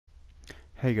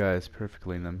Hey guys,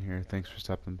 Perfectly Numb here. Thanks for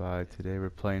stopping by. Today we're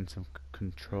playing some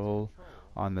Control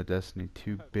on the Destiny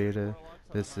 2 beta.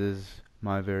 This is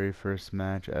my very first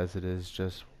match, as it is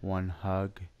just one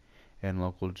hug and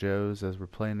local Joe's as we're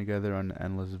playing together on the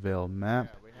Endless Vale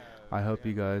map. I hope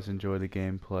you guys enjoy the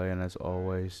gameplay, and as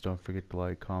always, don't forget to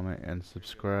like, comment, and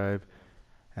subscribe.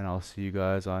 And I'll see you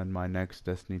guys on my next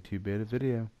Destiny 2 beta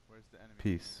video.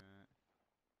 Peace.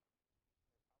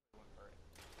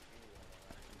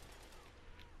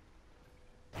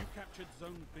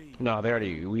 No, they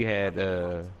already. We had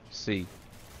C.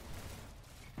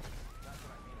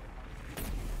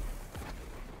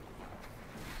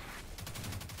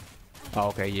 Oh,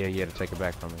 okay, yeah, you had to take it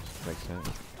back from us. Makes sense.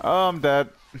 Oh, I'm dead.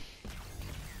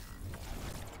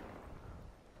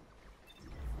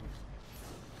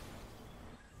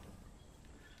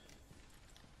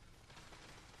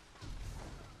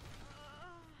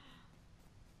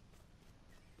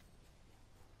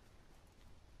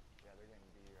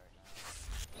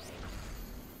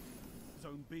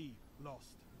 Zone B lost.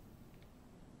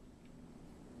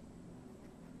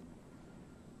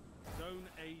 Zone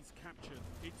A's captured.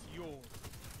 It's yours.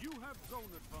 You have zone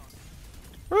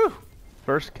advantage. Woo!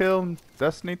 First kill in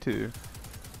Destiny 2.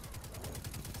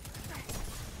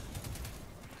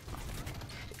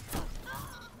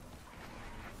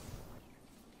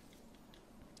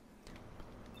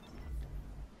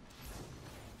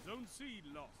 Zone C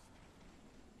lost.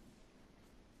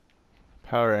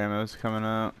 Power ammo's coming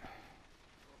out.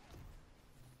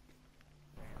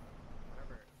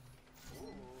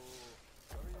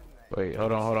 Wait,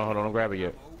 hold on, don't grab it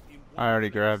yet. I already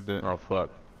grabbed it. Oh fuck.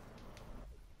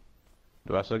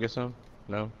 Do I still get some?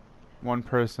 No. One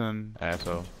person.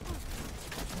 Asshole.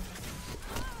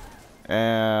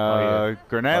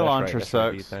 Grenade Oh, launcher that's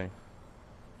right, sucks. thing.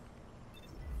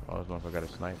 Oh, this motherfucker got a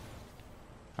snipe.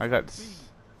 I got. B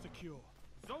secure.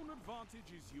 Zone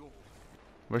advantage is yours.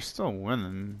 We're still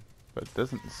winning, but it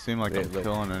doesn't seem like I'm Look.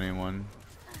 killing anyone.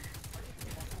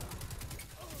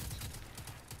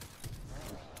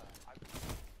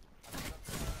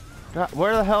 God,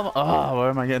 where the hell? Oh, where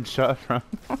am I getting shot from?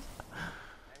 Zone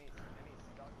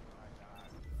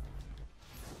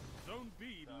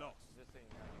B lost.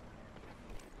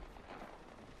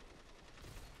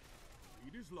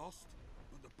 Lead is lost,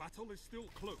 but the battle is still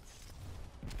close.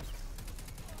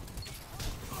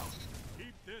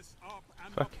 Keep this up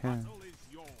and Fuck the him. battle is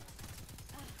yours.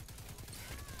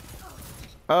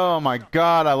 Oh my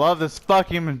God! I love this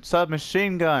fucking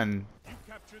submachine gun. You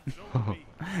captured Zone B.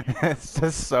 It's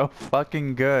just so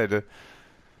fucking good.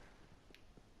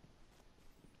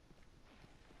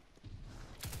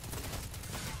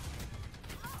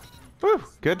 Woo!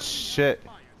 Good shit.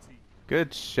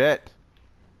 Good shit.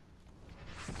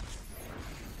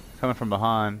 Coming from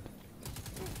behind.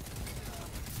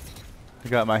 I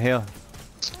got my heal.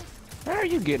 How are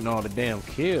you getting all the damn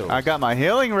kills? I got my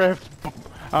healing rift.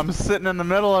 I'm sitting in the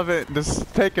middle of it,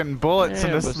 just taking bullets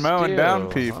and Yeah, just but mowing down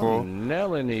still, people. I'm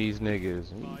nailing these niggas.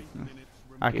 5 minutes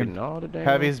I remaining. can. Getting all the damn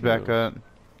Heavy's back kills. up.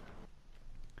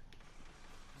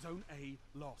 Zone A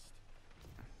lost.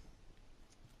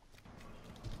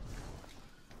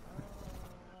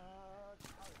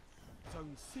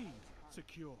 Zone C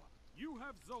secure. You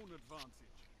have zone advantage.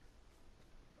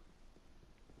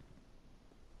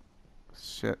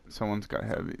 Shit, someone's got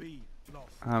heavy. B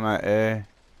lost. I'm at A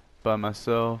by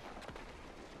myself.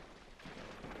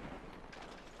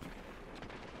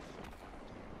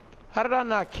 How did I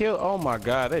not kill? Oh my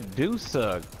god, that do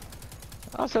suck.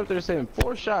 I was up there saying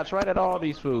 4 shots right at all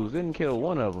these fools. Didn't kill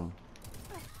one of them.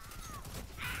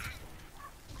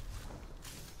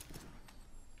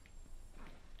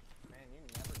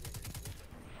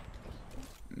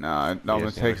 Nah, it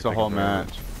almost seems like takes it's the whole taking forever.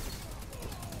 match.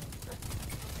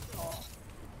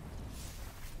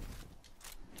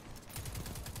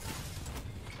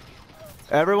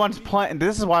 Everyone's playing.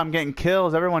 This is why I'm getting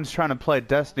kills. Everyone's trying to play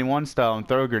Destiny 1 style and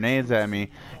throw grenades at me.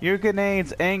 Your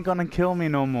grenades ain't gonna kill me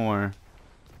no more.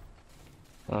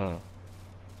 Uh. I don't know,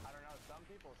 some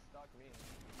people stuck me.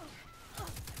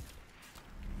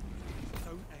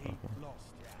 Zone A lost.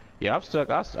 Yeah, I've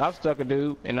stuck a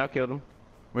dude and I killed him.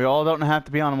 We all don't have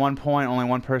to be on one point. Only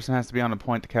one person has to be on a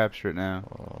point to capture it now.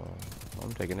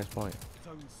 I'm taking this point.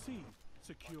 Zone C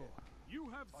secure. You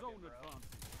have zone advantage.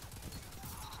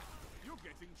 You're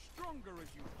getting stronger as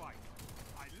you fight.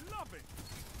 I love it.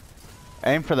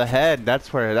 Aim for the head. That's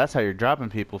how you're dropping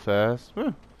people fast.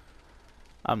 Woo.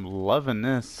 I'm loving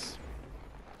this.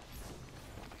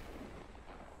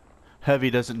 Heavy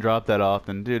doesn't drop that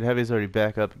often. Dude, Heavy's already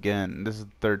back up again. This is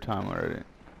the 3rd time already.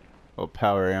 Well,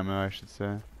 power ammo, I should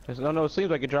say. No, it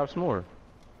seems like it drops more.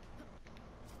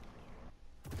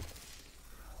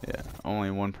 Yeah.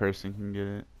 only one person can get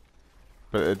it.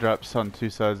 But it drops on 2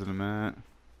 sides of the map.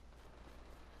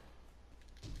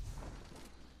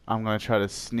 I'm gonna try to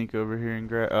sneak over here and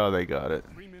grab. Oh, they got it.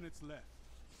 3 minutes left.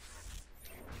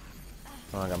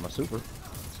 Oh, I got my super.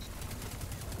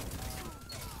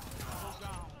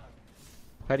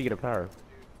 How'd you get a power?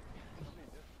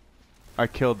 I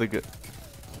killed the good.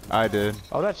 I did.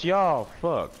 Oh, that's y'all.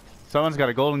 Fuck. Someone's got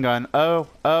a golden gun. Oh,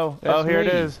 That's here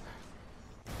it me. is.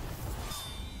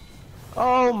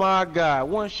 Oh my god.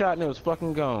 One shot and it was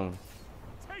fucking gone.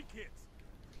 Take it.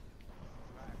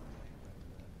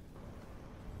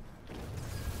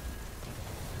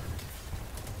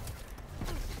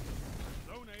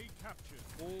 Zone A captured.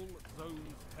 All zones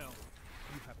held.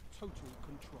 You have total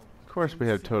control. Of course, we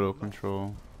have total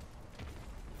control.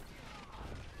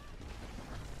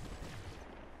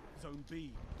 Zone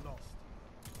B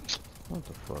lost. What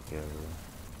the fuck ever?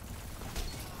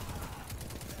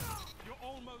 You're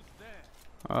almost there.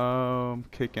 Oh, I'm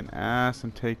kicking ass.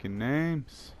 I'm taking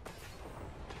names.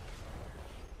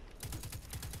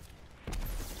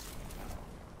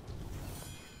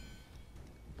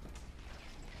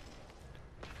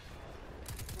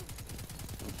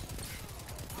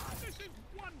 This is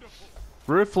wonderful.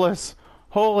 Ruthless.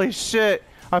 Holy shit.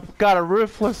 I've got a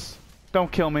ruthless.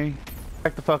 Don't kill me.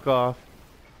 Back the fuck off.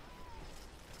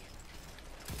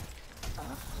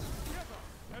 Together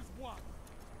as one.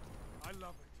 I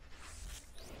love it.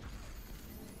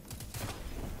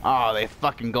 Oh, they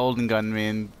fucking golden gunned me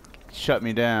and shut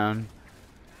me down.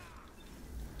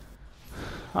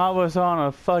 I was on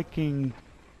a fucking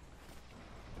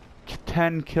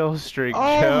 10 kill streak.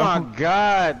 Oh Joe. my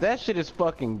god. That shit is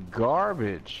fucking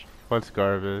garbage. What's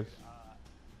garbage?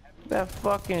 That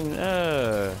fucking,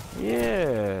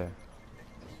 yeah.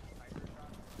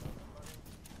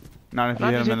 Not if you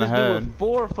I hit just him in hit the this dude head. with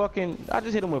 4 fucking, I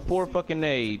just hit him with 4 fucking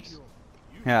nades.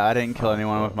 Yeah, I didn't kill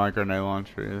anyone with my grenade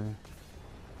launcher either.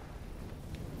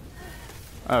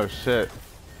 Oh shit.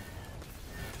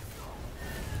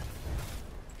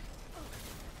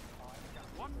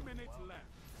 One minute left.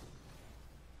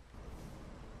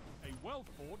 A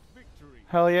well-fought victory.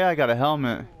 Hell yeah, I got a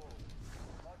helmet.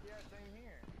 Fuck yeah, same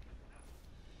here.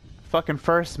 Fucking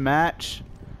first match.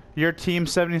 Your team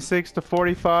 76 to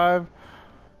 45.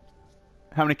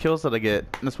 How many kills did I get?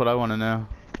 That's what I want to know.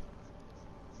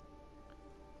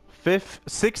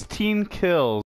 16 kills.